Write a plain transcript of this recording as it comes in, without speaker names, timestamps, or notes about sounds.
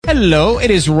Hello, it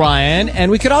is Ryan,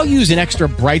 and we could all use an extra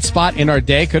bright spot in our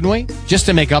day, couldn't we? Just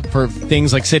to make up for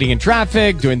things like sitting in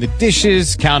traffic, doing the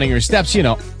dishes, counting your steps, you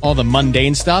know, all the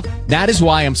mundane stuff. That is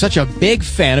why I'm such a big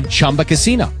fan of Chumba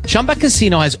Casino. Chumba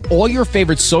Casino has all your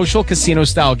favorite social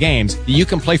casino-style games that you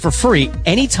can play for free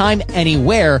anytime,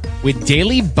 anywhere with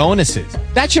daily bonuses.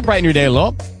 That should brighten your day a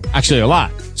little. Actually, a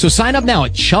lot. So sign up now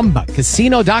at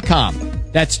ChumbaCasino.com.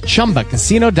 That's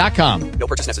ChumbaCasino.com. No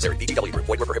purchase necessary. VGW Group.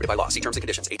 Void where prohibited by law. See terms and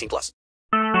conditions. 18+.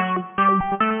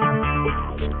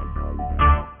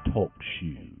 Talk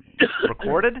shoes.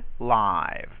 Recorded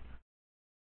live.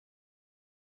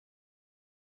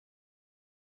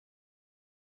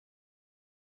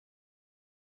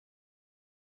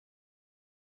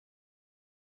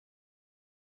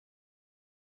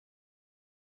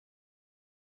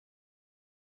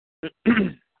 Hey,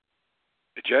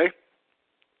 Jay?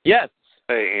 Yes.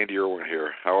 Hey, Andy Erwin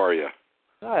here. How are you?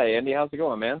 Hi, Andy. How's it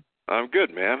going, man? I'm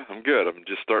good, man. I'm good. I'm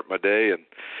just starting my day and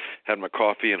had my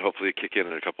coffee and hopefully kick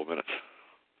in a couple minutes.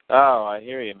 Oh, I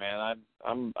hear you, man.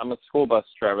 I'm a school bus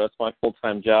driver. That's my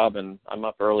full-time job, and I'm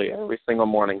up early every single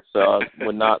morning, so I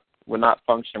would not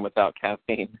function without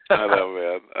caffeine. I know,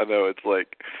 man. I know. It's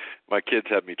like my kids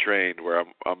have me trained where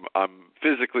I'm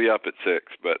physically up at 6,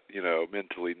 but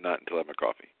mentally not until I have my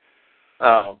coffee.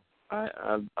 Oh,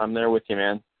 I'm there with you,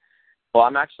 man. Well,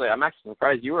 I'm actually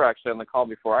surprised you were actually on the call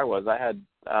before I was. I had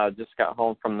just got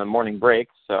home from the morning break,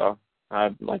 so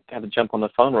I had to jump on the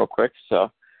phone real quick. So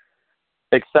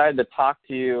excited to talk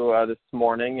to you this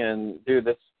morning. And dude,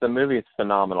 the movie is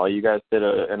phenomenal. You guys did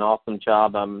an awesome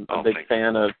job. I'm a big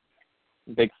fan of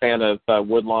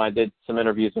Woodlawn. I did some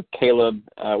interviews with Caleb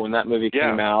when that movie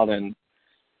came out, and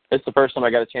it's the first time I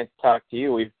got a chance to talk to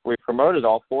you. We've promoted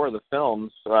all 4 of the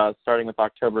films, starting with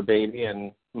October Baby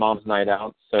and Mom's Night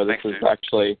Out. So this is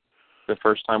actually the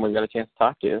first time we've got a chance to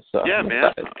talk to you. So yeah, I'm man,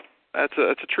 excited. that's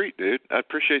a treat, dude. I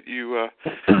appreciate you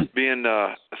being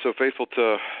so faithful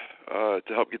to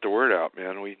help get the word out,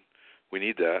 man. We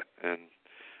need that. And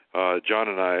John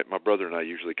and I, my brother and I,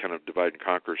 usually kind of divide and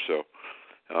conquer. So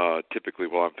typically,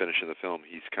 while I'm finishing the film,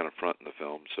 he's kind of fronting the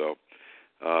film. So.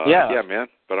 Yeah, man.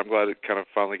 But I'm glad it kind of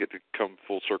finally get to come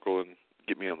full circle and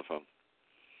get me on the phone.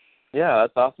 Yeah,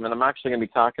 that's awesome. And I'm actually going to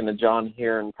be talking to John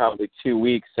here in probably 2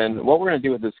 weeks. And what we're going to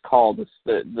do with this call,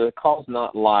 the call's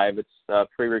not live. It's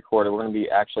pre-recorded. We're going to be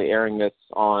actually airing this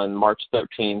on March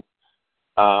 13th,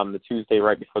 the Tuesday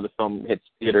right before the film hits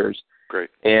theaters. Great.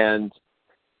 And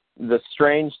the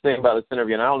strange thing about this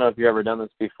interview, and I don't know if you've ever done this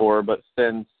before, but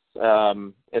since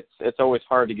it's always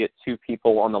hard to get 2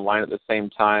 people on the line at the same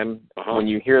time. When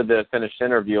you hear the finished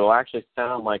interview, it'll actually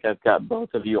sound like I've got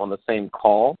both of you on the same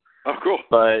call. Oh, cool.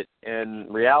 But in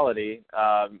reality,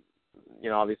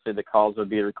 obviously the calls would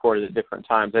be recorded at different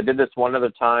times. I did this one other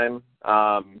time.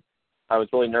 I was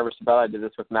really nervous about it. I did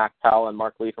this with Mac Powell and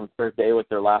Mark Lee from Third Day with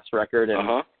their last record,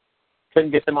 and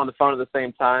couldn't get them on the phone at the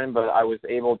same time, but I was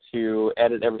able to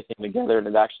edit everything together, and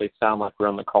it actually sounded like we're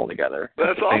on the call together.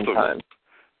 That's at the awesome. same time.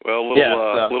 Well,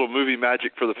 little movie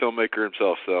magic for the filmmaker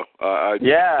himself. So I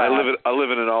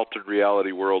live in an altered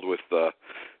reality world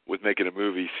with making a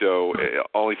movie. So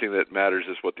only thing that matters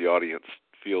is what the audience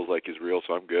feels like is real.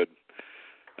 So I'm good.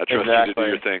 I trust you to do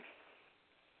your thing.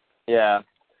 Yeah.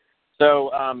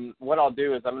 So what I'll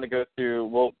do is I'm going to go through.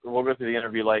 We'll go through the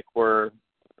interview like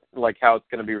how it's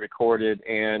going to be recorded.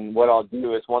 And what I'll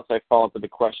do is once I follow up with the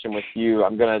question with you,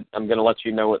 I'm gonna let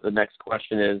you know what the next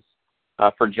question is.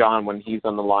 For John when he's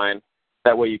on the line.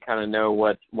 That way you kind of know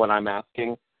what I'm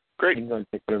asking. Great. He's going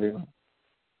to take whatever you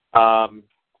want.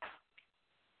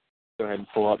 Go ahead and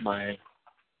pull up my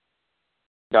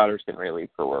daughter's getting ready to leave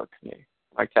for work.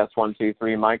 Mic test 1 2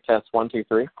 3. Mic test 1 2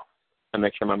 3. And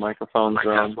make sure my microphones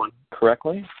are on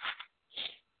correctly.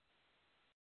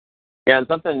 Yeah, and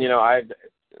something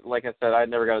like I said, I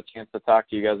never got a chance to talk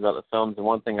to you guys about the films. And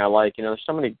one thing I like, there's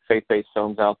so many faith-based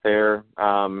films out there.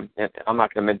 And I'm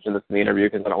not going to mention this in the interview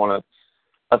because I don't want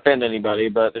to offend anybody,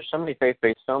 but there's so many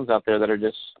faith-based films out there that are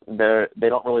just, they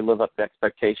don't really live up to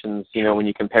expectations, when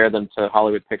you compare them to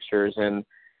Hollywood pictures. And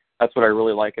that's what I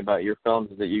really like about your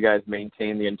films is that you guys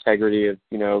maintain the integrity of,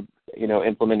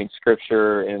 implementing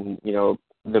scripture and,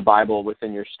 the Bible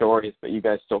within your stories, but you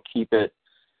guys still keep it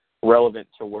relevant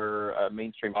to where a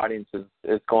mainstream audience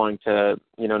is going to,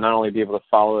 not only be able to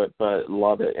follow it, but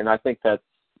love it. And I think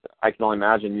I can only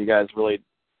imagine you guys really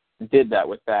did that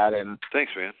with that. And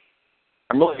thanks, man.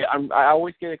 I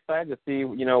always get excited to see,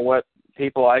 what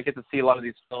people, I get to see a lot of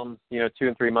these films, 2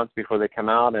 and 3 months before they come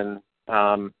out. And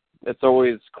it's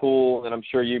always cool. And I'm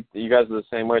sure you guys are the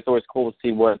same way. It's always cool to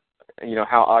see what,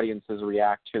 how audiences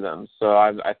react to them. So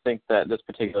I think that this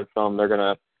particular film, they're going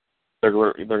to they're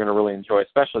going to really enjoy,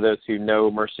 especially those who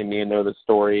know Mercy Me and know the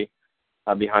story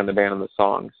behind the band and the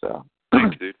song. So.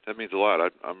 Thanks, dude. That means a lot.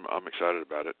 I'm excited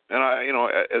about it, and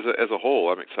as a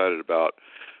whole, I'm excited about.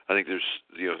 I think there's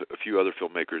a few other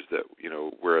filmmakers that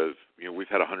whereas we've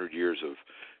had 100 years of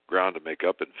ground to make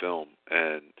up in film,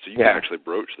 and so you can actually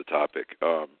broach the topic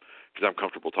because I'm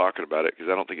comfortable talking about it because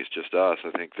I don't think it's just us.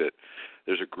 I think that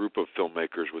there's a group of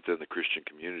filmmakers within the Christian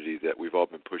community that we've all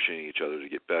been pushing each other to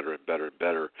get better and better and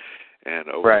better, and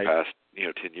over the past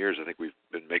 10 years, I think we've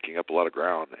been making up a lot of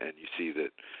ground, and you see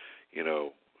that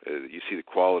you see the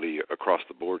quality across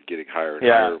the board getting higher and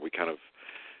higher. We kind of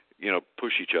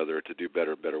push each other to do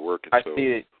better and better work. And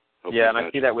I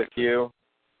see that with you.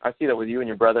 I see that with you and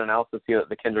your brother, and I also see that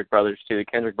the Kendrick brothers, too. The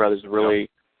Kendrick brothers really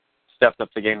stepped up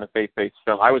the game of faith-based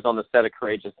film. I was on the set of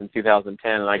Courageous in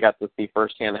 2010, and I got to see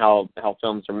firsthand how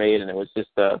films are made, and it was just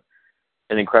an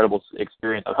incredible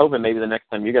experience. I'm hoping maybe the next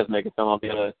time you guys make a film, I'll be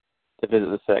able to visit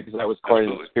the set, because that was quite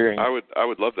an experience. I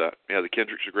would love that. Yeah, the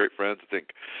Kendricks are great friends. I think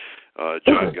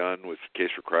John Gunn with Case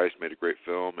for Christ made a great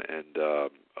film, and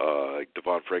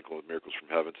Devon Franklin with Miracles from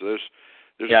Heaven. So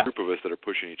there's a group of us that are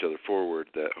pushing each other forward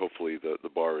that hopefully the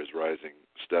bar is rising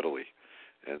steadily.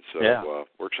 And so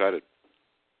we're excited.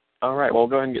 All right. Well, we'll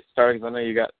go ahead and get started because I know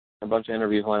you got a bunch of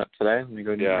interviews lined up today. Let me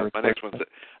go my next one's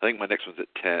I think my next one's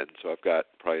at 10, so I've got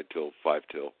probably until 5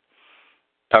 till.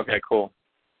 Okay, cool.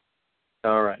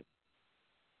 All right.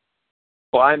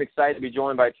 Well, I'm excited to be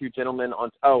joined by two gentlemen on.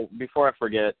 Oh, before I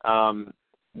forget,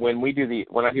 when I do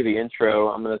the intro,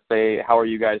 I'm going to say, "How are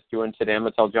you guys doing today?" I'm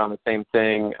going to tell John the same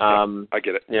thing. I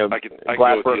get it. I can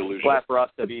glad go with the illusion. Glad for us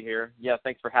to be here. Yeah,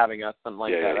 thanks for having us. Something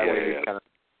like that. Yeah.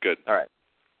 Good. All right.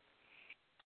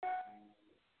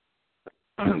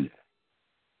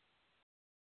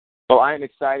 Well, I am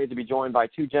excited to be joined by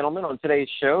two gentlemen on today's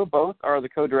show. Both are the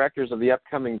co-directors of the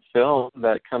upcoming film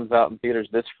that comes out in theaters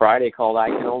this Friday called I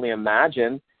Can Only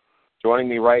Imagine. Joining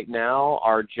me right now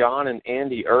are John and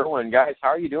Andy Erwin. Guys, how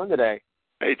are you doing today?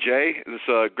 Hey, Jay.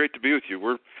 It's great to be with you.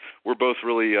 We're both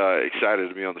really excited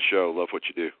to be on the show. Love what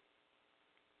you do.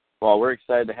 Well, we're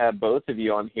excited to have both of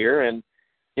you on here. And,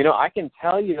 I can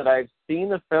tell you that I've seen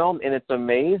the film, and it's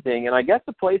amazing. And I guess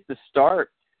the place to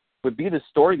start would be the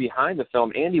story behind the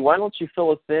film. Andy, why don't you fill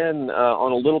us in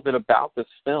on a little bit about this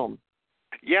film?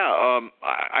 Yeah,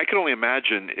 I Can Only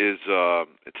Imagine is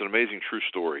it's an amazing true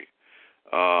story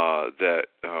that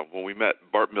when we met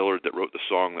Bart Millard that wrote the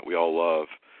song that we all love,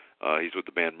 he's with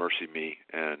the band Mercy Me,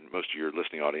 and most of your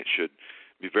listening audience should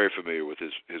be very familiar with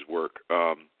his work.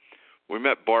 When we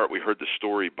met Bart, we heard the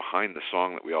story behind the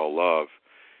song that we all love,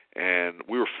 and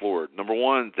we were floored. Number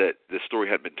one, that this story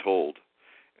had been told,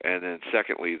 and then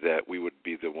secondly, that we would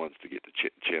be the ones to get the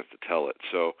chance to tell it.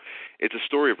 So it's a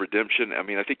story of redemption. I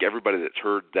mean, I think everybody that's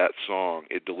heard that song,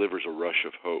 it delivers a rush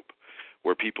of hope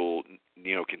where people,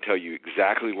 can tell you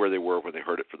exactly where they were when they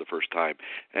heard it for the first time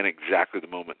and exactly the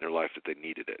moment in their life that they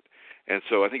needed it. And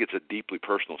so I think it's a deeply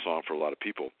personal song for a lot of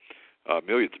people.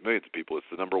 Millions and millions of people. It's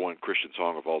the number one Christian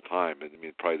song of all time. And I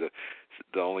mean, probably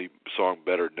the only song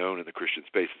better known in the Christian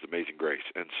space is Amazing Grace.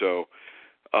 And so,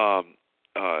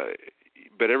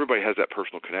 but everybody has that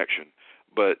personal connection.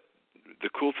 But the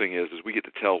cool thing is we get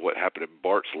to tell what happened in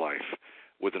Bart's life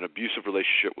with an abusive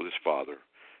relationship with his father.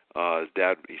 His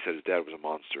dad, he said his dad was a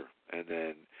monster. And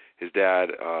then his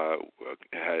dad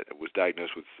was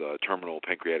diagnosed with terminal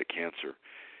pancreatic cancer.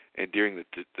 And during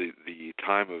the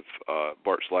time of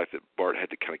Bart's life that Bart had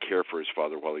to kind of care for his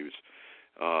father while he was,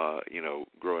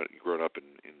 growing up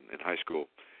in high school,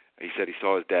 he said he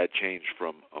saw his dad change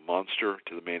from a monster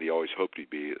to the man he always hoped he'd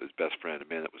be, his best friend, a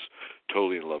man that was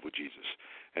totally in love with Jesus.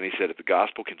 And he said, if the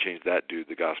gospel can change that dude,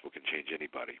 the gospel can change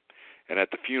anybody. And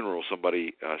at the funeral,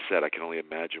 somebody said, I can only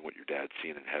imagine what your dad's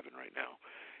seeing in heaven right now.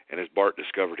 And as Bart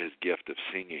discovered his gift of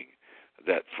singing,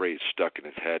 that phrase stuck in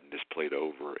his head and just played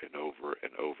over and over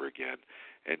and over again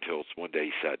until one day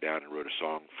he sat down and wrote a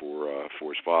song for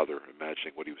his father,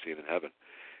 imagining what he was seeing in heaven.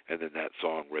 And then that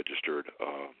song registered,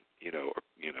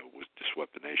 was just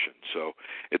swept the nation. So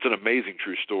it's an amazing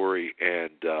true story,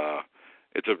 and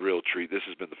it's a real treat. This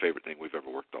has been the favorite thing we've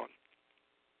ever worked on.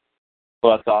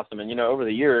 Well, that's awesome. And, over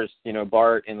the years,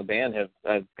 Bart and the band have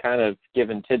kind of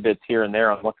given tidbits here and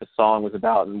there on what the song was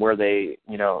about and where they,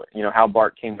 how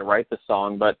Bart came to write the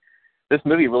song. But this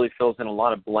movie really fills in a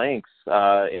lot of blanks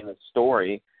in the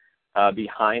story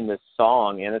behind this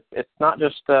song. And it's not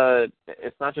just an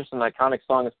iconic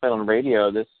song that's played on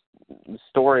radio. The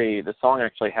song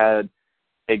actually had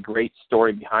a great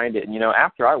story behind it. And,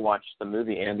 after I watched the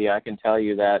movie, Andy, I can tell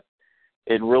you that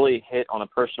it really hit on a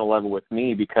personal level with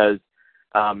me because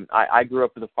I grew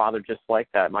up with a father just like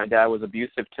that. My dad was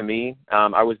abusive to me.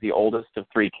 I was the oldest of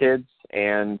 3 kids,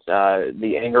 and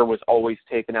the anger was always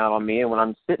taken out on me. And when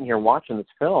I'm sitting here watching this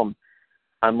film,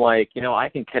 I'm like, I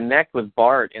can connect with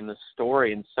Bart in the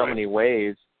story in so many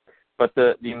ways. But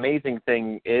the amazing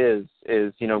thing is,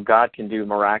 God can do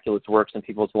miraculous works in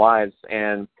people's lives.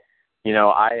 And,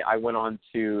 I went on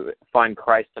to find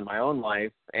Christ in my own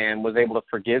life and was able to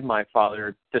forgive my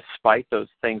father despite those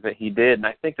things that he did. And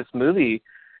I think this movie,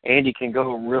 Andy, can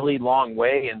go a really long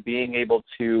way in being able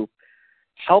to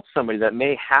help somebody that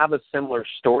may have a similar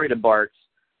story to Bart's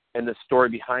and the story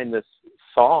behind this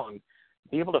song,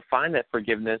 be able to find that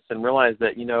forgiveness and realize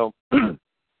that,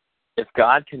 if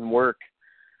God can work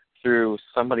through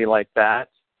somebody like that,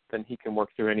 then he can work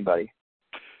through anybody.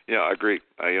 Yeah, I agree.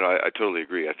 I totally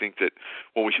agree. I think that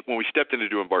when we stepped into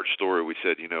doing Bart's story, we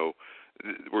said,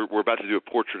 we're about to do a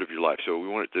portrait of your life. So we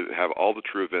want it to have all the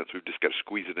true events. We've just got to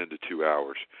squeeze it into 2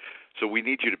 hours. So we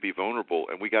need you to be vulnerable,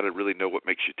 and we got to really know what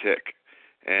makes you tick.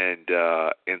 And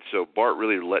so Bart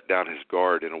really let down his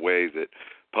guard in a way that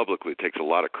publicly takes a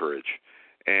lot of courage,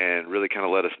 and really kind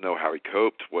of let us know how he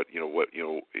coped, the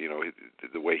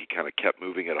way he kind of kept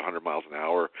moving at 100 miles an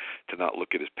hour to not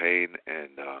look at his pain,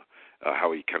 and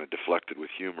how he kind of deflected with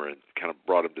humor and kind of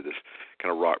brought him to this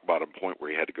kind of rock bottom point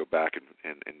where he had to go back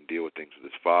and deal with things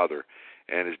with his father.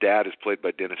 And his dad is played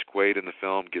by Dennis Quaid in the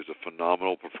film, gives a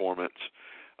phenomenal performance.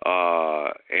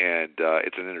 And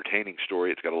it's an entertaining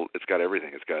story. It's got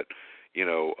everything. It's got,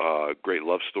 great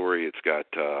love story. It's got,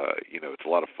 it's a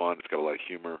lot of fun. It's got a lot of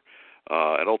humor.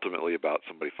 And ultimately about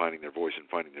somebody finding their voice and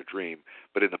finding their dream,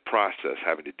 but in the process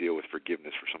having to deal with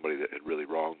forgiveness for somebody that had really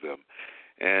wronged them.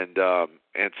 And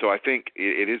so I think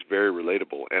it is very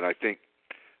relatable. And I think,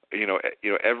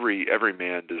 every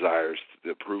man desires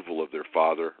the approval of their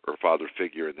father or father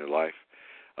figure in their life.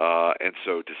 And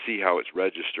so to see how it's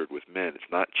registered with men,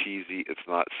 it's not cheesy, it's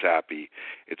not sappy,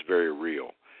 it's very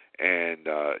real. And,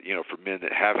 for men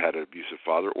that have had an abusive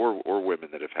father or women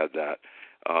that have had that,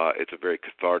 it's a very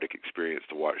cathartic experience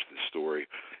to watch this story.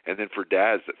 And then for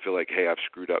dads that feel like, hey, I've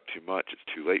screwed up too much,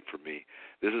 it's too late for me.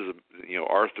 This is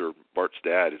Arthur, Bart's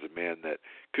dad, is a man that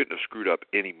couldn't have screwed up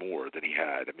any more than he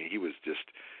had. I mean, he was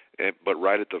but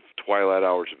right at the twilight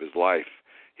hours of his life,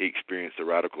 he experienced a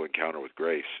radical encounter with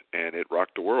grace, and it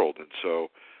rocked the world. And so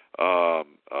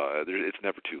it's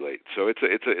never too late. So it's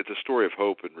a story of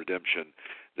hope and redemption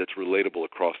that's relatable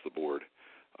across the board,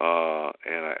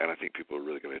 and I think people are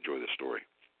really going to enjoy this story.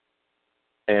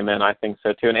 Amen. I think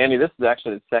so too. And Andy, this is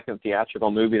actually the second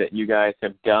theatrical movie that you guys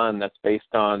have done that's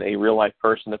based on a real life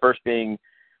person. The first being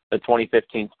the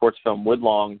 2015 sports film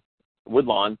Woodlawn.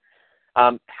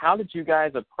 How did you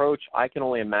guys approach I Can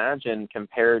Only Imagine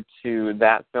compared to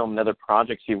that film and other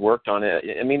projects you worked on?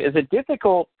 I mean, is it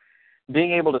difficult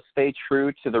being able to stay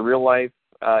true to the real life,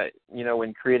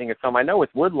 in creating a film? I know with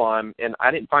Woodlawn, and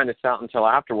I didn't find this out until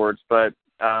afterwards, but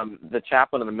the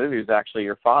chaplain in the movie was actually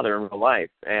your father in real life.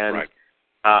 And right.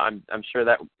 I'm sure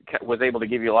that was able to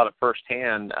give you a lot of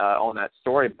firsthand on that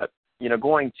story. But,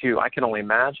 going to I Can Only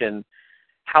Imagine,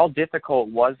 how difficult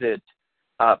was it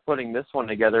putting this one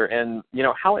together? And,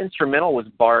 how instrumental was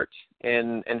Bart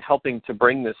in helping to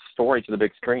bring this story to the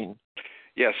big screen?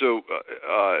 Yeah, so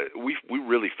we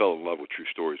really fell in love with true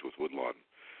stories with Woodlawn.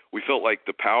 We felt like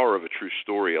the power of a true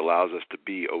story allows us to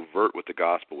be overt with the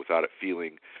gospel without it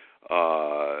feeling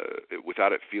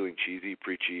cheesy,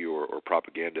 preachy, or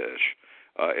propaganda-ish.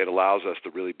 It allows us to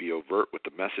really be overt with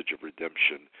the message of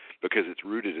redemption because it's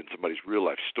rooted in somebody's real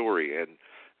life story. And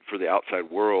for the outside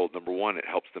world, number one, it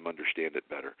helps them understand it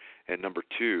better, and number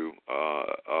two,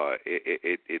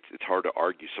 it's hard to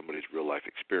argue somebody's real life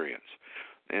experience.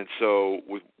 And so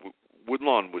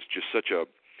Woodlawn was just such a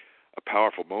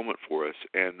powerful moment for us,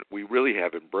 and we really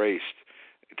have embraced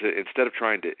to, instead of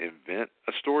trying to invent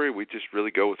a story, we just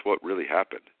really go with what really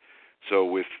happened. So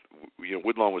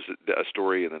Woodlawn was a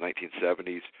story in the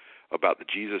 1970s about the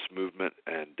Jesus movement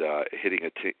and hitting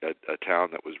a town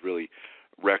that was really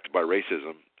wrecked by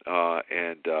racism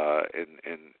and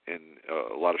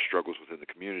a lot of struggles within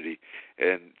the community,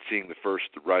 and seeing the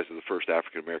rise of the first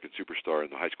African American superstar in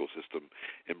the high school system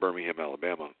in Birmingham,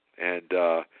 Alabama. And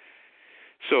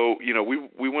so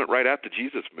we went right at the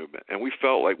Jesus movement, and we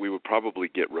felt like we would probably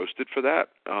get roasted for that,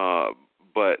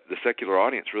 but the secular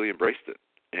audience really embraced it,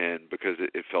 and because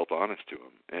it felt honest to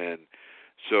them. And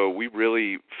so we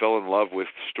really fell in love with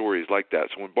stories like that.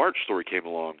 So when Bart's story came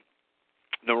along,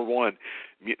 number one,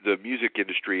 the music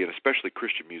industry, and especially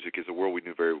Christian music, is a world we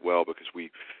knew very well because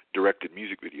we directed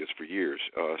music videos for years,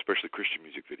 especially Christian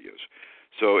music videos.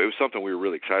 So it was something we were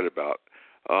really excited about.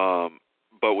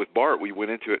 But with Bart, we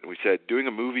went into it and we said, doing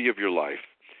a movie of your life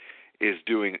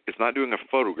it's not doing a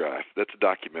photograph. That's a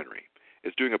documentary.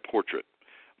 It's doing a portrait.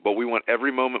 But we want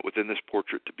every moment within this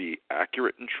portrait to be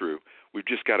accurate and true. We've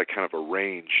just got to kind of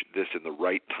arrange this in the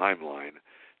right timeline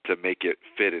to make it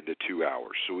fit into 2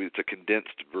 hours. So it's a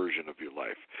condensed version of your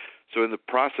life. So in the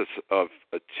process of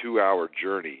a 2-hour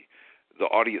journey, the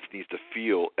audience needs to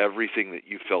feel everything that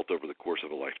you felt over the course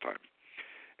of a lifetime.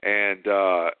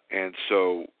 And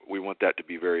so we want that to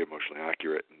be very emotionally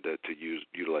accurate and to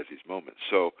utilize these moments.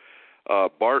 So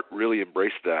Bart really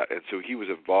embraced that, and so he was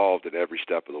involved in every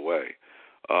step of the way.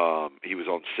 He was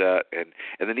on set, and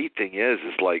the neat thing is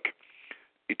like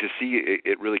to see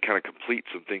it really kind of completes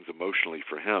some things emotionally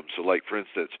for him. So like, for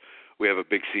instance, we have a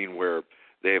big scene where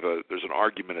there's an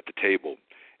argument at the table,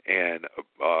 and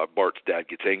Bart's dad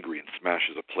gets angry and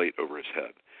smashes a plate over his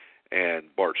head,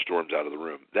 and Bart storms out of the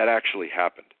room. That actually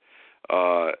happened.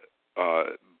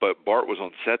 But Bart was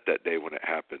on set that day when it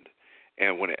happened,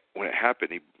 and when it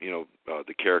happened,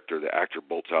 the actor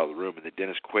bolts out of the room, and then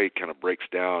Dennis Quaid kind of breaks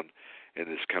down in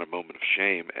this kind of moment of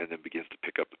shame, and then begins to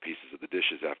pick up the pieces of the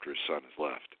dishes after his son has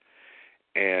left.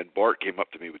 And Bart came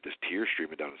up to me with this tear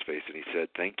streaming down his face, and he said,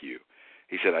 "Thank you."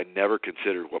 He said, "I never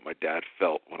considered what my dad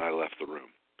felt when I left the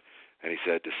room." And he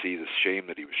said, to see the shame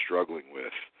that he was struggling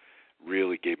with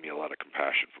really gave me a lot of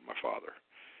compassion for my father.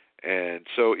 And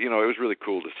so, it was really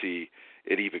cool to see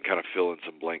it even kind of fill in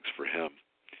some blanks for him.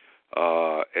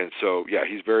 And so, yeah,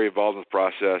 he's very involved in the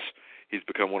process. He's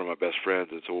become one of my best friends.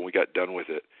 And so when we got done with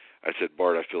it, I said,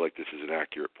 "Bart, I feel like this is an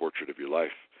accurate portrait of your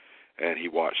life." And he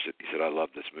watched it. He said, "I love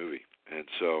this movie." And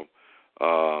so,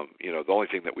 the only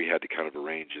thing that we had to kind of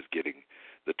arrange is getting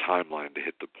the timeline to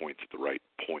hit the points at the right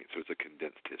point. So it's a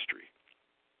condensed history.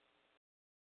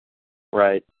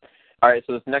 Right. All right,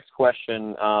 so this next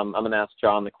question, I'm going to ask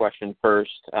John the question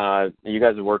first. You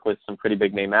guys have worked with some pretty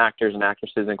big-name actors and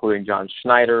actresses, including John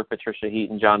Schneider, Patricia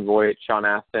Heaton, John Voight, Sean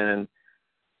Astin.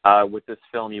 With this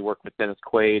film, you worked with Dennis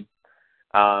Quaid.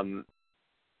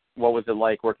 What was it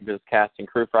like working with this cast and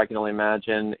crew, I can only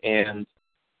imagine? And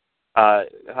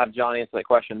have John answer that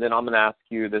question. Then I'm going to ask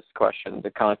you this question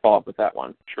to kind of follow up with that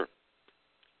one. Sure.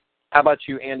 How about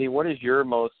you, Andy? What is your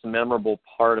most memorable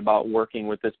part about working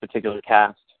with this particular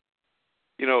cast?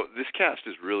 This cast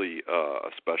is really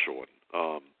a special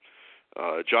one.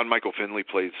 John Michael Finley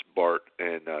plays Bart,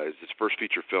 and it's his first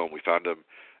feature film. We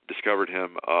discovered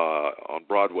him on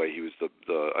Broadway. He was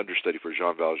the understudy for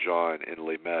Jean Valjean in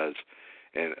Les Mis,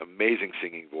 and amazing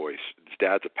singing voice. His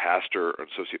dad's a pastor, an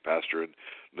associate pastor in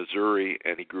Missouri,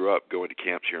 and he grew up going to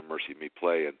camps here in Mercy Me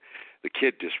Play, and the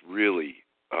kid just really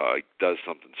does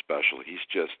something special. He's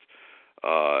just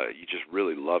you just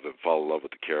really love him, fall in love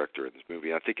with the character in this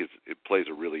movie. And I think it plays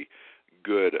a really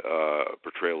good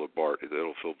portrayal of Bart.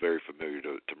 It'll feel very familiar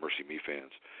to Mercy Me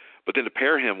fans. But then to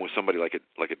pair him with somebody like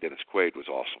a Dennis Quaid was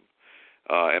awesome.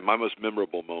 And my most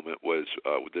memorable moment was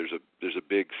there's a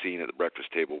big scene at the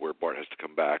breakfast table where Bart has to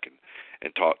come back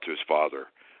and talk to his father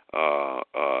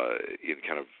and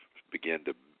kind of begin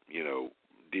to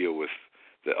deal with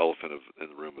the elephant in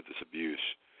the room of this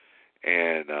abuse.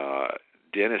 And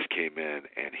Dennis came in,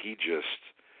 and he just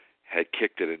had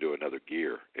kicked it into another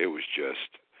gear. It was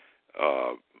just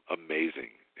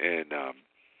amazing. And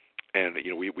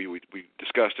we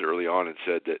discussed it early on and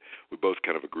said that we both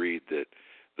kind of agreed that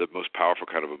the most powerful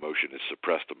kind of emotion is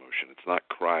suppressed emotion. It's not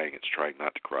crying, it's trying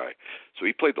not to cry. So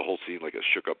he played the whole scene like a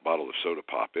shook-up bottle of soda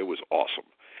pop. It was awesome.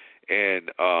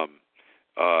 And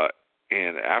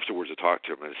afterwards I talked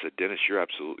to him, and I said, "Dennis, you're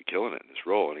absolutely killing it in this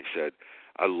role." And he said,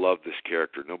 "I love this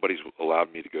character. Nobody's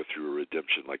allowed me to go through a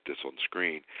redemption like this on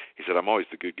screen." He said, "I'm always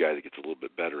the good guy that gets a little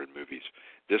bit better in movies.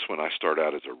 This one, I start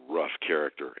out as a rough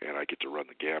character, and I get to run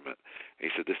the gamut." And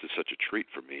he said, "This is such a treat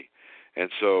for me." And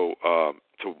so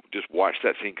to just watch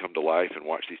that scene come to life and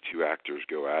watch these two actors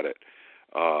go at it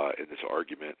in this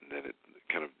argument, and then it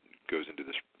kind of goes into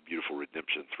this beautiful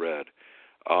redemption thread.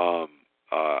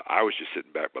 I was just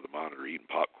sitting back by the monitor eating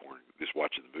popcorn, just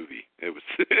watching the movie. It was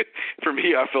for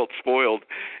me, I felt spoiled,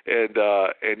 and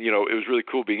it was really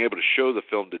cool being able to show the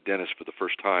film to Dennis for the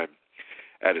first time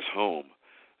at his home.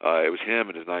 It was him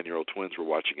and his 9-year-old twins were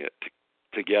watching it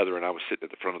together, and I was sitting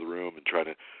at the front of the room and trying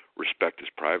to respect his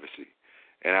privacy.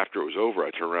 And after it was over, I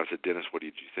turned around and said, "Dennis, what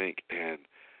did you think?" And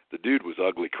the dude was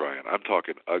ugly crying. I'm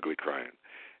talking ugly crying.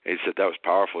 And he said, "That was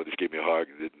powerful." He just gave me a hug.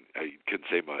 He couldn't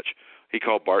say much. He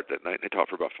called Bart that night, and they talked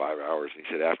for about 5 hours. And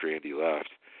he said after Andy left,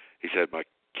 he said, "My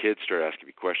kids started asking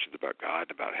me questions about God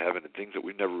and about heaven and things that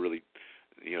we've never really,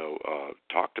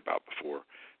 talked about before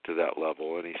to that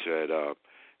level." And he said,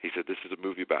 "This is a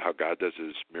movie about how God does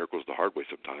his miracles the hard way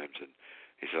sometimes." And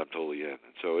he said, "I'm totally in."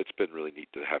 And so it's been really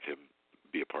neat to have him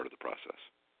be a part of the process.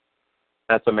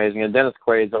 That's amazing. And Dennis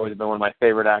Quaid's always been one of my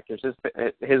favorite actors.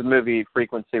 His movie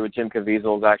Frequency with Jim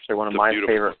Caviezel is actually one of my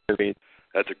favorite movies.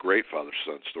 That's a great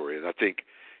father-son story, and I think,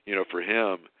 for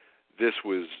him, this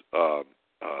was, the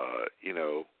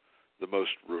most,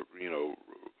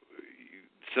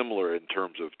 similar in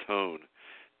terms of tone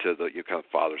to the kind of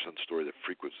father-son story that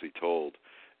Frequency told.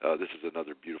 This is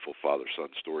another beautiful father-son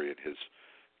story in his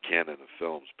canon of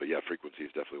films. But yeah, Frequency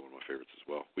is definitely one of my favorites as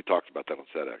well. We talked about that on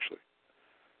set, actually.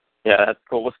 Yeah, that's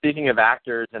cool. Well, speaking of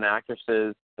actors and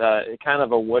actresses, kind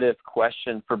of a what-if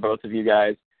question for both of you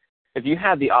guys. If you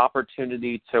had the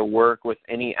opportunity to work with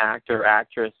any actor or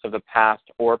actress of the past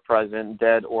or present,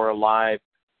 dead or alive,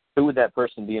 who would that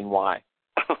person be and why?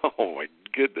 Oh, my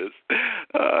goodness.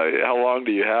 How long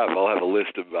do you have? I'll have a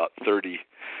list of about 30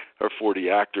 or 40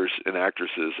 actors and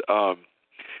actresses. I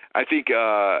think,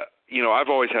 I've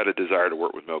always had a desire to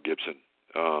work with Mel Gibson.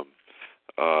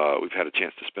 We've had a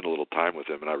chance to spend a little time with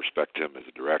him, and I respect him as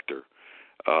a director.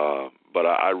 But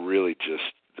I really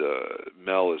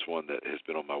Mel is one that has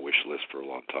been on my wish list for a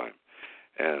long time.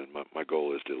 And my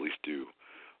goal is to at least do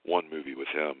one movie with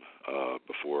him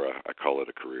before I call it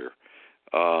a career.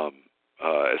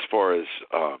 As far as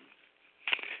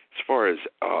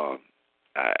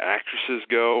actresses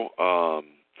go,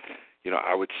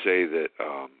 I would say that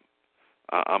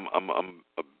I'm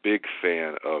a big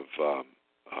fan of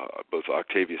both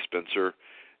Octavia Spencer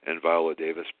and Viola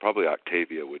Davis. Probably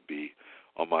Octavia would be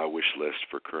on my wish list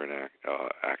for current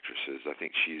actresses. I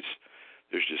think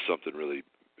there's just something really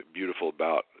beautiful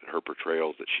about her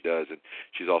portrayals that she does, and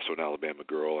she's also an Alabama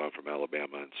girl. I'm from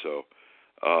Alabama, and so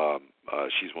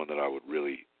she's one that I would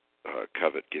really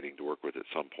covet getting to work with at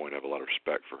some point. I have a lot of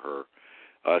respect for her.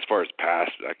 As far as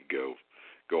past, I could go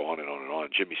on and on and on.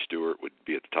 Jimmy Stewart would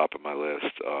be at the top of my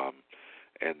list,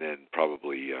 and then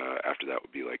probably after that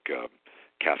would be like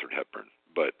Katharine Hepburn.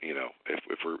 But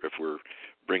if we're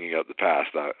bringing up the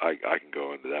past, I can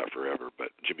go into that forever.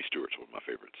 But Jimmy Stewart's one of my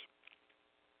favorites.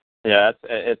 Yeah,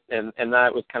 and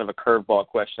that was kind of a curveball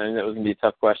question. I knew that was going to be a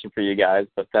tough question for you guys,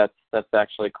 but that's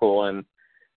actually cool. And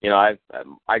I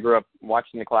grew up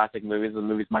watching the classic movies. The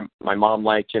movies my mom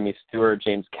liked: Jimmy Stewart,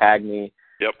 James Cagney,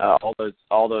 yep. All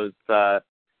those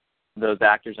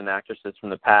actors and actresses from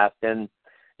the past. And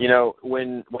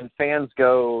when fans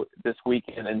go this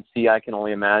weekend and see I Can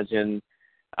Only Imagine,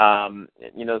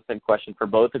 the same question for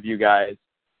both of you guys.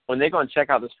 When they go and check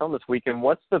out this film this weekend,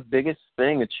 what's the biggest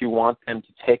thing that you want them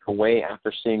to take away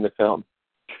after seeing the film?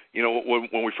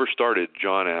 When we first started,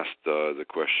 John asked the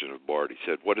question of Bart. He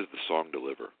said, what does the song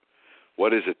deliver?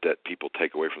 What is it that people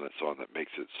take away from that song that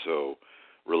makes it so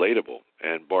relatable?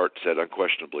 And Bart said,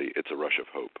 unquestionably, it's a rush of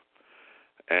hope.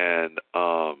 And,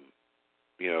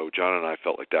 John and I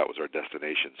felt like that was our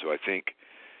destination. So I think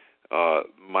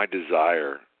my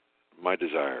desire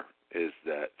is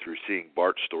that through seeing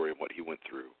Bart's story and what he went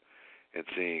through and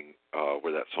seeing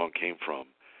where that song came from,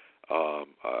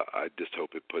 I just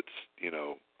hope it puts,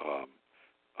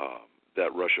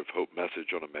 that rush of hope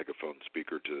message on a megaphone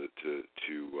speaker to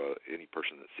any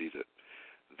person that sees it,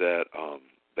 that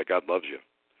God loves you,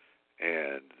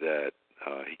 and that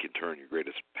He can turn your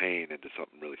greatest pain into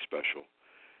something really special,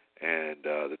 and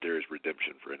that there is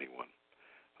redemption for anyone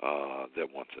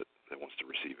that wants it, that wants to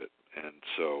receive it. And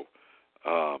so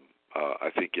I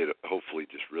think it hopefully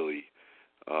just really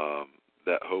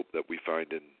that hope that we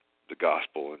find in the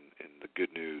gospel and the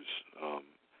good news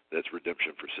that's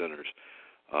redemption for sinners,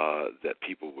 that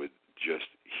people would just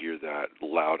hear that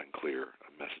loud and clear,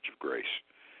 a message of grace.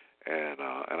 And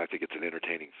I think it's an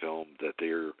entertaining film that they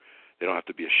don't have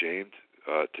to be ashamed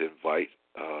to invite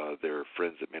their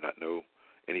friends that may not know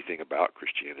anything about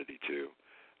Christianity to.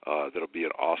 That'll be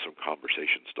an awesome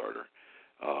conversation starter,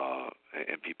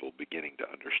 and people beginning to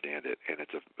understand it. And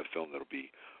it's a film that'll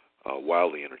be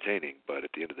wildly entertaining, but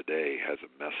at the end of the day has a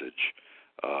message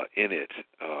in it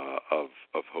of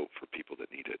hope for people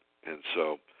that need it. And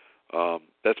so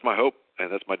that's my hope,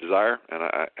 and that's my desire, and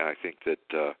I think that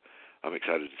I'm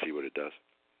excited to see what it does.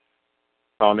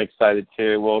 Oh, I'm excited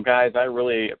too. Well, guys, I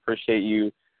really appreciate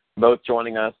you both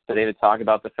joining us today to talk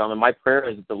about the film. And my prayer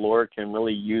is that the Lord can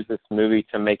really use this movie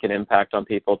to make an impact on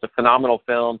people. It's a phenomenal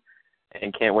film,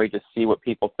 and can't wait to see what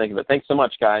people think of it. Thanks so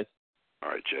much, guys. All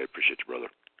right, Jay. Appreciate you, brother.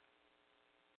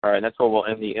 All right, that's where we'll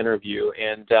end the interview.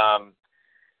 And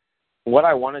what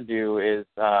I want to do is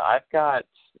I've got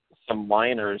some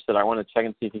liners that I want to check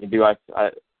and see if you can do.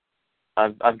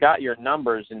 I've got your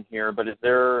numbers in here, but is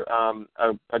there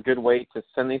a good way to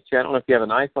send these to you? I don't know if you have an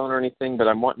iPhone or anything, but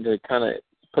I'm wanting to kind of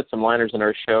put some liners in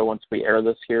our show once we air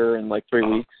this here in like 3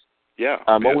 weeks. Yeah.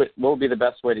 What would be the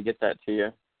best way to get that to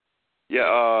you?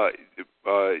 Yeah.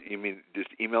 You mean just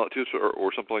email it to us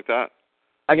or something like that?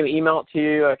 I can email it to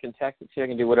you. I can text it to you. I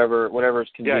can do whatever's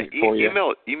convenient for you.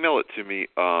 Email it to me.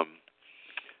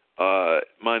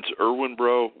 Mine's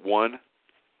ErwinBro1,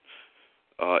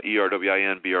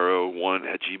 ERWINBRO1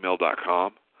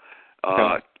 @gmail.com.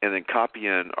 Okay. And then copy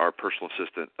in our personal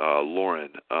assistant,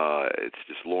 Lauren. It's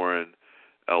just Lauren,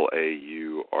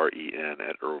 LAUREN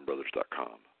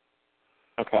 @ErwinBrothers.com.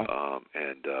 Okay.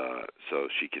 So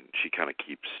she kind of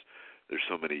keeps. There's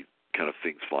so many kind of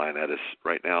things flying at us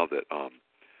right now that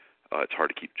it's hard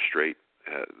to keep straight.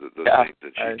 Those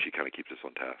things, and she kind of keeps us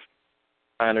on task.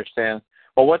 I understand.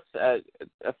 Well, what's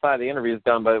aside the interview is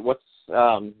done, but what's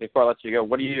before I let you go?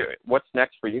 What's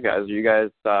next for you guys? Are you guys?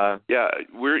 Yeah,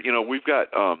 we've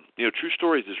got True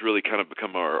Stories has really kind of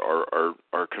become our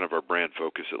kind of our brand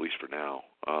focus, at least for now.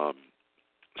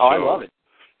 I love it.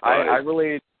 I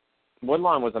really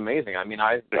Woodlawn was amazing. I mean,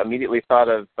 I immediately thought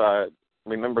of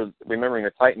remembering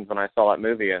the Titans when I saw that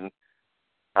movie, and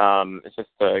it's just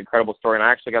an incredible story. And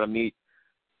I actually got to meet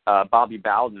Bobby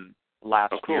Bowden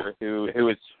last year, who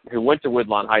went to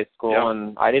Woodlawn High School,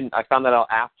 and I found that out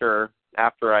after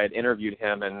I had interviewed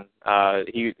him, and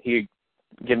he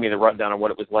gave me the rundown of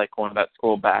what it was like going to that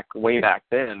school way back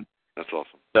then. That's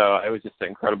awesome. So it was just an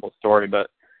incredible story. But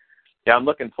yeah, I'm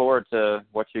looking forward to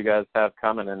what you guys have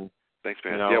coming. And thanks,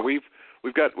 man. Yeah, we've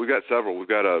got several. We've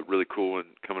got a really cool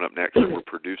one coming up next that we're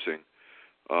producing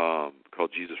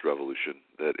called Jesus Revolution.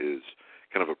 That is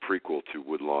kind of a prequel to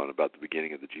Woodlawn, about the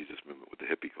beginning of the Jesus movement with the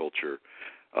hippie culture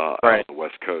out on the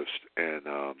West Coast, and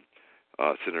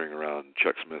centering around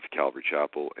Chuck Smith, Calvary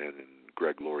Chapel, and then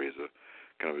Greg Laurie as a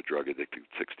kind of a drug-addicted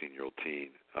 16-year-old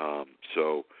teen.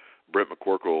 So Brent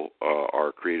McCorkle,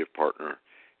 our creative partner,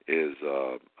 is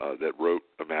that wrote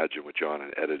Imagine with John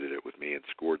and edited it with me and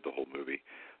scored the whole movie.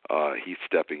 He's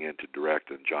stepping in to direct,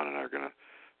 and John and I are going to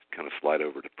kind of slide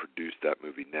over to produce that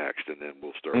movie next, and then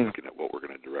we'll start looking at what we're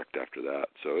going to direct after that.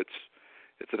 So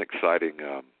it's an exciting,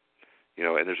 and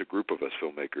there's a group of us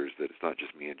filmmakers that it's not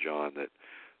just me and John, that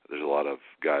there's a lot of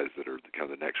guys that are kind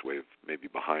of the next wave maybe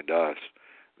behind us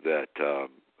that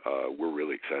we're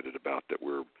really excited about, that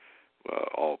we're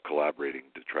all collaborating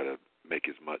to try to make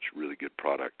as much really good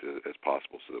product as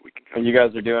possible, so that we can. And you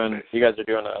guys are doing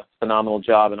a phenomenal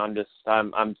job, and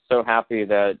I'm so happy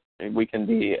that we can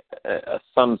be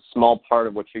some small part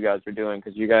of what you guys are doing,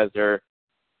 because you guys are.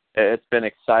 It's been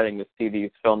exciting to see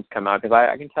these films come out, because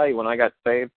I can tell you, when I got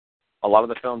saved, a lot of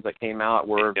the films that came out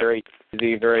were very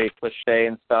easy, very cliche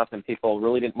and stuff, and people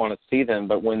really didn't want to see them.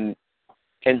 But when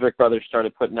Kendrick Brothers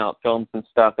started putting out films and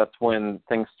stuff, that's when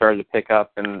things started to pick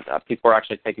up, and people are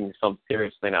actually taking these films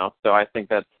seriously now. So I think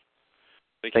that's.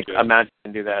 Imagine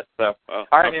can do that. So, all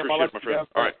right, man. My friend.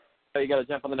 All right. You got to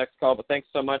jump on the next call, but thanks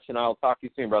so much, and I'll talk to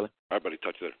you soon, brother. All right, buddy.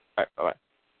 Talk to you later. All right. Bye-bye.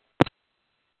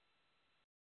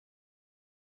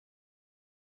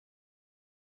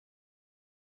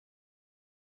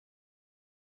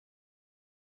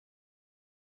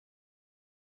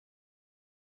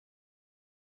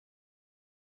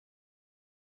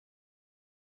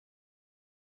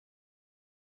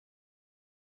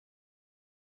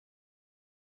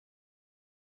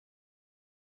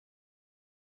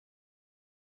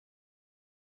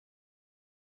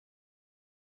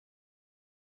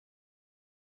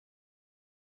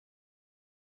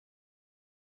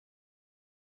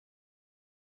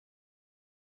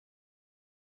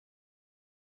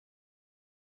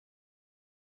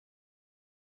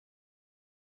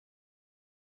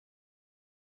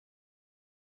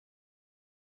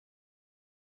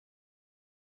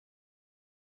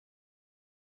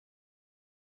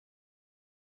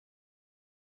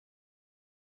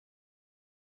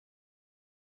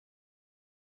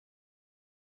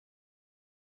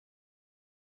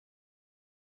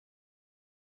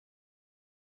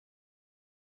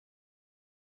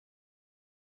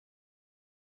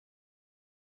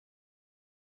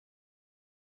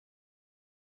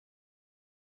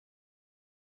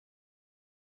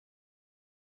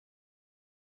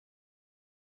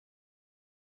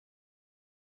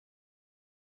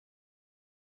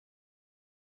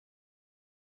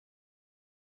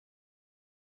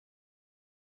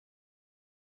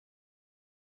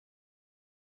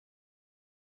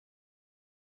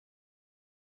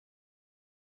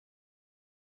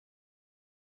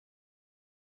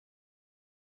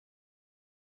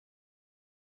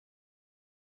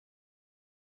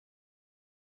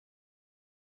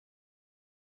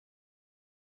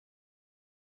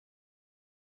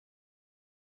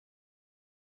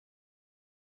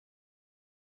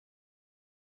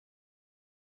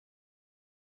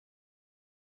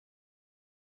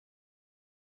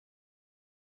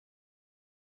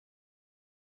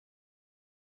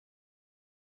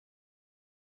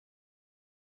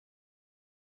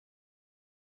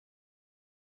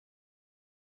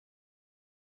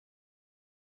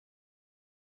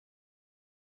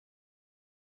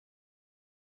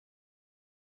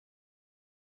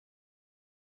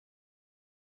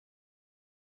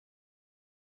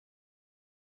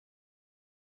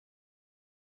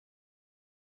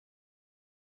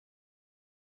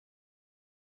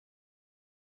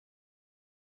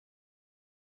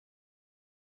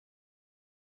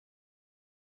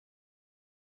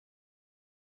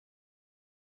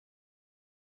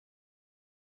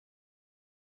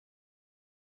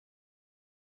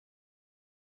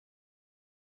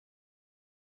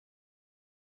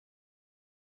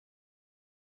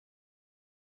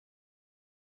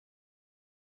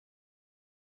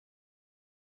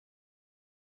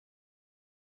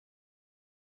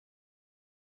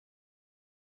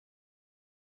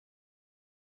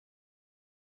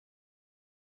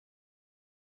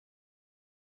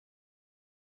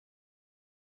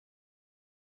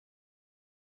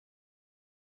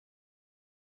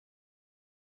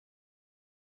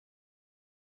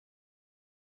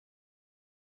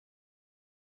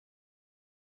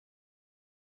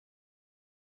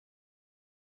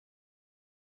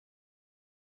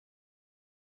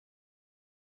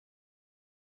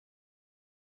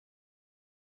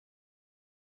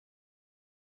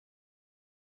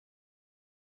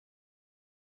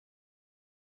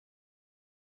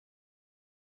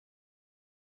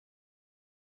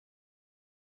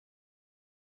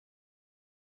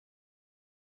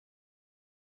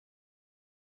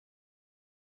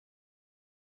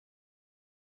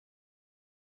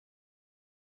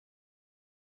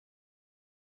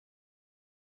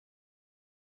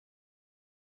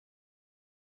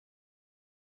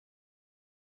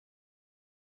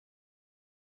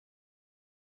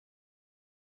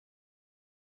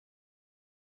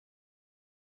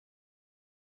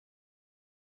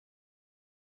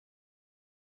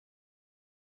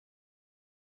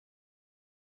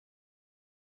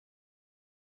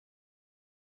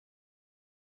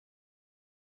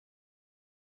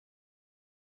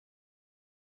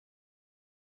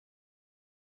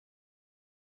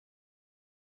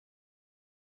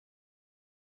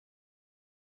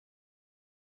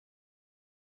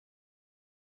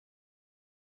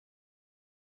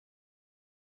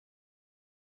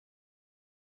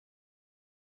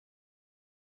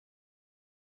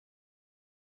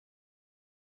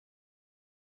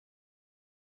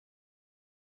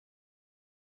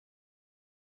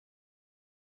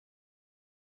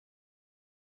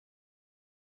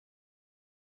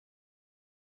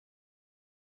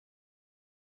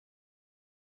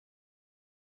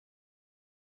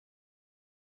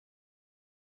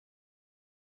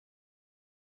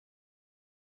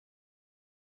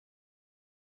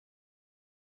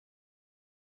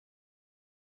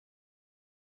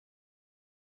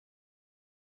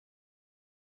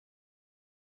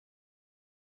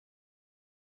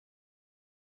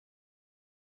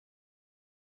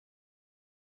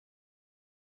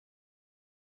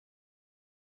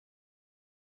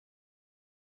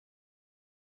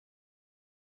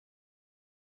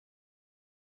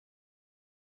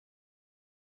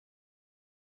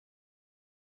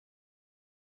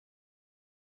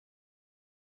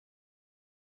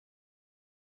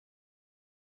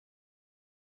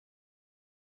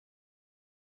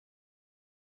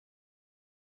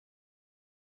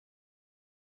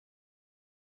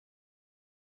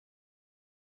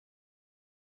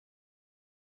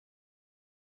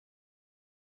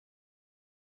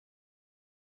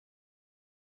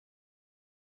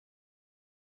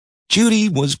 Judy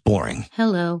was boring.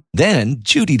 Hello. Then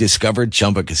Judy discovered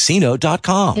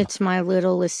ChumbaCasino.com. It's my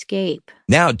little escape.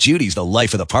 Now Judy's the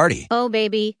life of the party. Oh,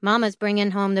 baby, mama's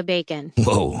bringing home the bacon.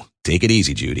 Whoa, take it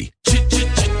easy, Judy.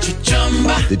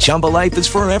 The Chumba life is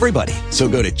for everybody. So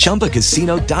go to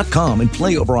ChumbaCasino.com and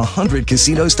play over 100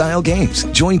 casino-style games.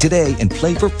 Join today and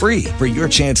play for free for your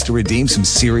chance to redeem some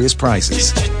serious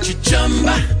prizes.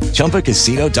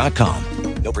 ChumbaCasino.com.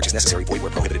 No purchase necessary. Void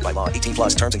where prohibited by law. 18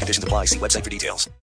 plus terms and conditions apply. See website for details.